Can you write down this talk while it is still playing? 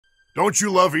Don't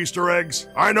you love Easter eggs?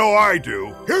 I know I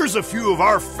do. Here's a few of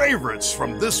our favorites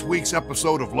from this week's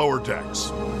episode of Lower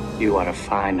Decks. You are a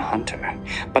fine hunter,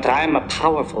 but I am a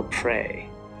powerful prey.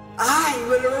 I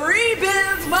will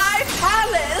rebuild my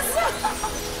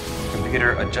palace!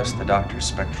 Computer, adjust the doctor's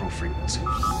spectral frequency.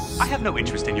 I have no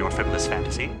interest in your frivolous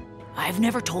fantasy. I've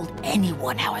never told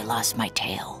anyone how I lost my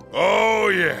tail. Oh,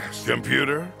 yes.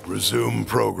 Computer, resume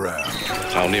program.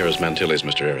 How near is Mantilles,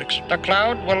 Mr. Eriks? The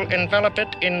cloud will envelop it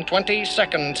in 20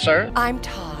 seconds, sir. I'm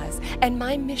Taz, and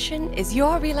my mission is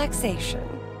your relaxation.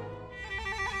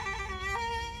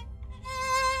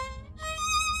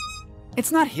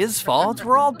 It's not his fault.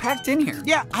 We're all packed in here.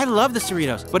 Yeah, I love the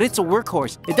Cerritos, but it's a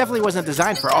workhorse. It definitely wasn't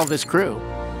designed for all this crew.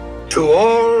 To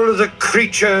all the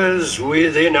creatures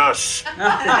within us.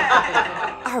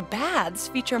 Our baths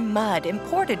feature mud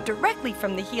imported directly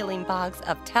from the healing bogs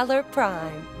of Teller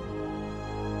Prime.